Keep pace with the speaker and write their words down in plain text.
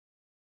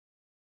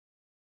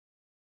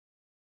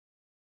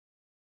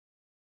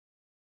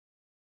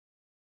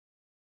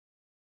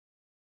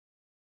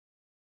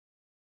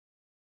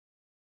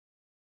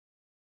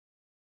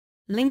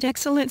Linked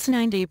Excellence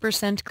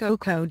 90%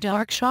 Cocoa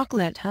Dark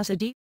Chocolate has a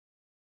deep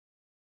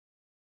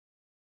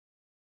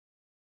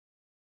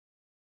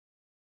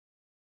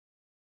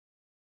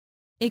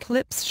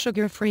Eclipse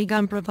sugar-free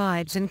gum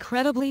provides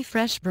incredibly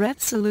fresh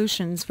breath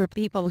solutions for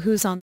people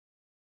who's on.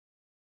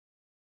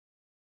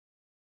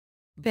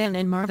 Ben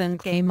and Marvin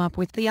came up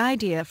with the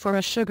idea for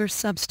a sugar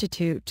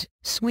substitute,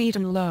 Sweet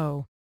and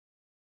Low.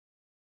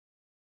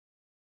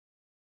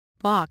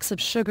 Box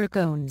of sugar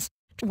cones,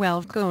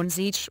 12 cones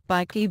each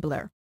by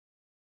Keebler.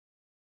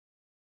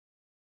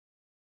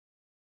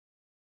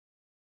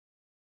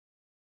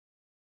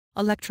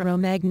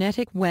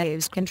 Electromagnetic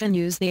waves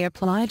continues the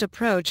applied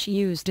approach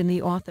used in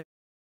the author.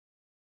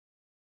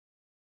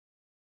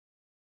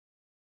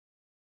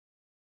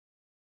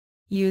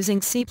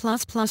 Using C++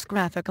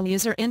 graphical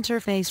user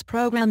interface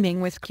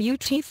programming with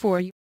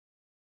Qt4U.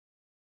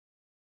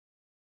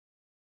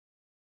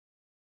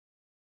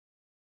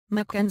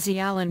 Mackenzie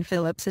Allen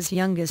Phillips's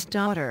youngest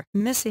daughter,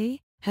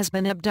 Missy, has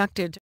been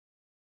abducted.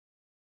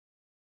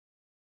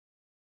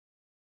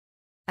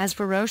 As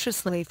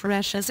ferociously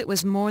fresh as it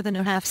was more than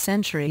a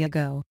half-century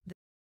ago.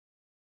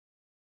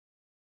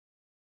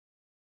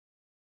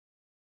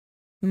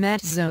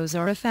 Mezzos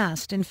are a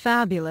fast and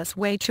fabulous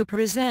way to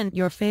present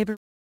your favorite.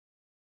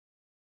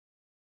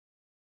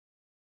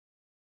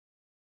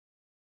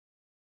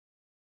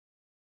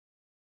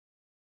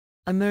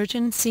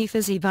 Emergency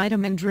fizzy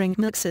vitamin drink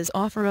mixes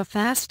offer a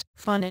fast,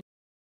 fun and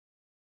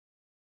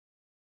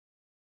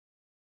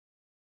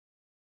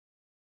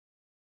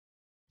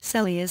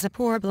Sally is a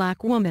poor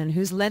black woman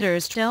whose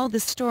letters tell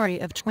the story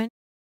of twin.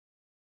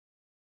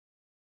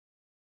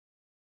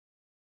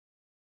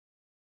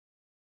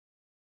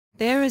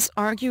 There is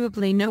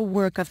arguably no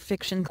work of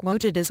fiction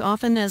quoted as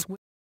often as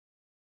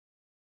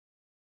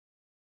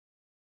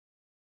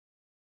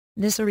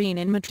the serene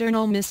and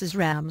maternal Mrs.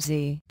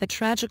 Ramsay, the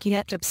tragic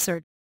yet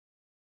absurd.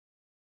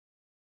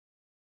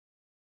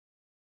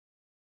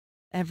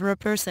 Every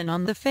person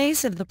on the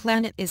face of the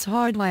planet is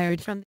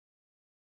hardwired from